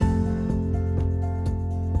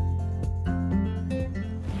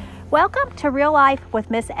Welcome to Real Life with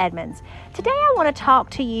Miss Edmonds. Today I want to talk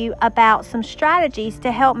to you about some strategies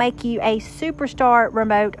to help make you a superstar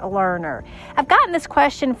remote learner. I've gotten this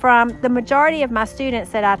question from the majority of my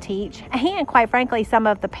students that I teach and quite frankly some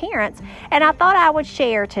of the parents, and I thought I would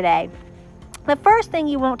share today. The first thing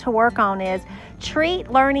you want to work on is treat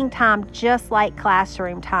learning time just like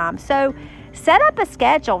classroom time. So set up a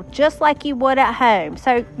schedule just like you would at home.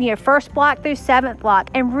 So, first block through seventh block,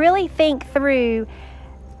 and really think through,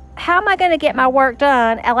 how am I going to get my work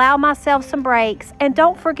done? Allow myself some breaks, and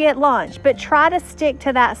don't forget lunch, but try to stick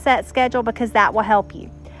to that set schedule because that will help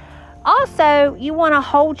you. Also, you want to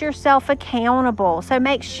hold yourself accountable. So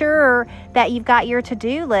make sure that you've got your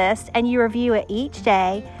to-do list and you review it each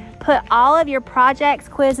day. Put all of your projects,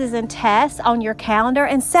 quizzes, and tests on your calendar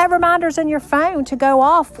and set reminders on your phone to go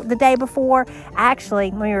off the day before.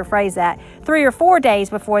 Actually, let me rephrase that. 3 or 4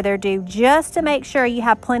 days before they're due, just to make sure you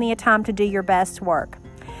have plenty of time to do your best work.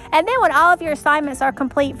 And then when all of your assignments are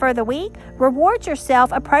complete for the week, reward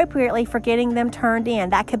yourself appropriately for getting them turned in.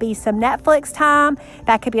 That could be some Netflix time.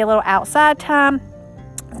 That could be a little outside time.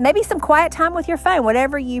 Maybe some quiet time with your phone,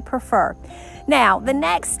 whatever you prefer. Now, the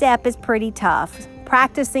next step is pretty tough.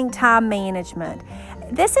 Practicing time management.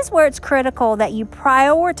 This is where it's critical that you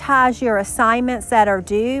prioritize your assignments that are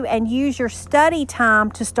due and use your study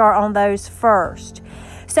time to start on those first.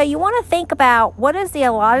 So you want to think about, what is the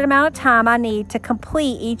allotted amount of time I need to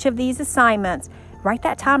complete each of these assignments? Write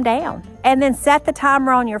that time down and then set the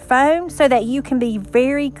timer on your phone so that you can be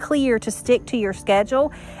very clear to stick to your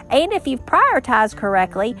schedule. And if you've prioritized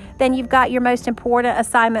correctly, then you've got your most important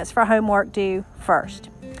assignments for homework due first.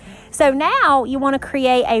 So now you want to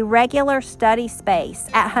create a regular study space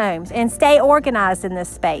at home and stay organized in this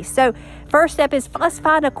space. So first step is, let's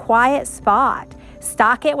find a quiet spot.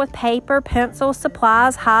 Stock it with paper, pencils,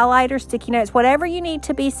 supplies, highlighters, sticky notes, whatever you need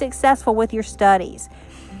to be successful with your studies.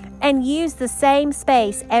 And use the same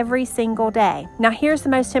space every single day. Now, here's the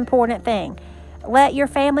most important thing. Let your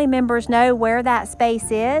family members know where that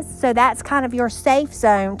space is. So that's kind of your safe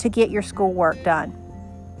zone to get your schoolwork done.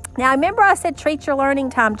 Now, remember I said treat your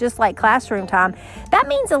learning time just like classroom time. That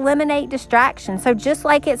means eliminate distractions. So just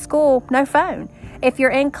like at school, no phone. If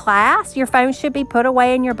you're in class, your phone should be put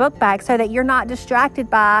away in your book bag so that you're not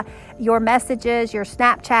distracted by your messages, your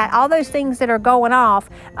Snapchat, all those things that are going off,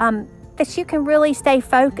 that you can really stay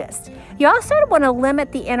focused. You also want to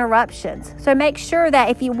limit the interruptions. So make sure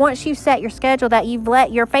that once you've set your schedule, that you've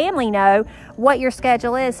let your family know what your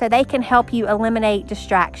schedule is so they can help you eliminate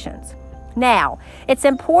distractions. Now, it's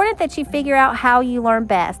important that you figure out how you learn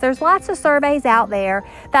best. There's lots of surveys out there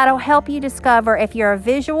that'll help you discover if you're a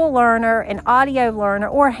visual learner, an audio learner,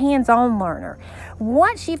 or a hands-on learner.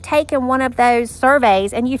 Once you've taken one of those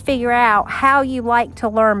surveys and you figure out how you like to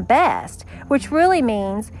learn best, which really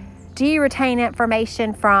means, do you retain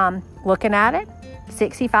information from looking at it?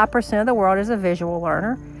 65% of the world is a visual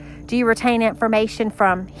learner. Do you retain information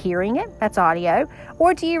from hearing it? That's audio.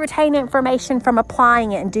 Or do you retain information from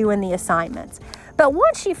applying it and doing the assignments? But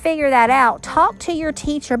once you figure that out, talk to your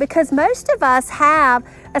teacher, because most of us have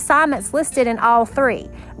assignments listed in all three.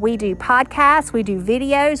 We do podcasts, we do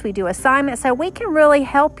videos, we do assignments, so we can really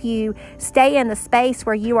help you stay in the space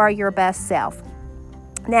where you are your best self.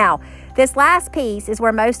 Now, this last piece is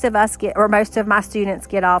where most of my students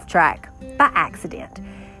get off track by accident.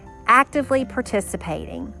 Actively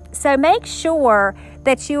participating. So make sure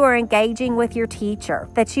that you are engaging with your teacher,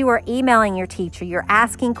 that you are emailing your teacher, you're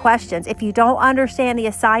asking questions. If you don't understand the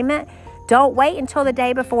assignment, don't wait until the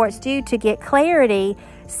day before it's due to get clarity.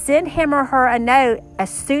 Send him or her a note as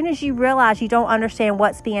soon as you realize you don't understand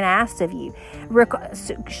what's being asked of you.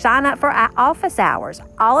 Sign up for office hours.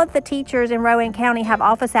 All of the teachers in Rowan County have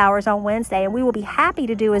office hours on Wednesday, and we will be happy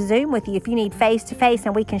to do a Zoom with you if you need face-to-face,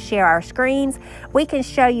 and we can share our screens. We can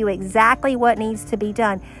show you exactly what needs to be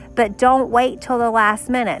done, but don't wait till the last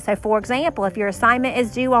minute. So, for example, if your assignment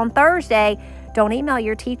is due on Thursday, don't email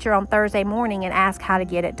your teacher on Thursday morning and ask how to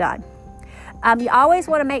get it done. You always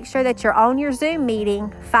want to make sure that you're on your Zoom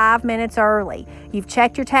meeting 5 minutes early. You've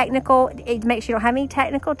checked your technical, make sure you don't have any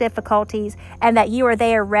technical difficulties, and that you are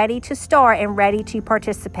there ready to start and ready to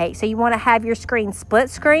participate. So you want to have your screen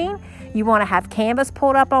split screen. You want to have Canvas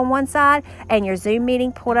pulled up on one side and your Zoom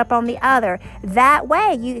meeting pulled up on the other. That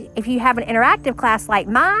way, if you have an interactive class like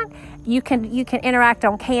mine, you can interact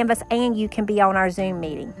on Canvas and you can be on our Zoom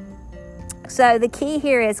meeting. So the key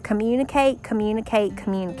here is communicate, communicate,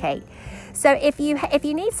 communicate. So if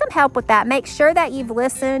you need some help with that, make sure that you've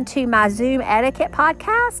listened to my Zoom etiquette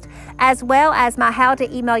podcast, as well as my How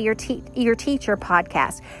to Email Your Teacher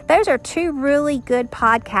podcast. Those are two really good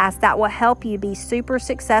podcasts that will help you be super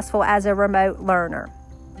successful as a remote learner.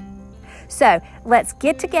 So let's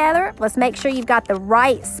get together. Let's make sure you've got the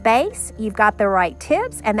right space, you've got the right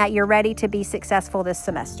tips, and that you're ready to be successful this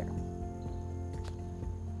semester.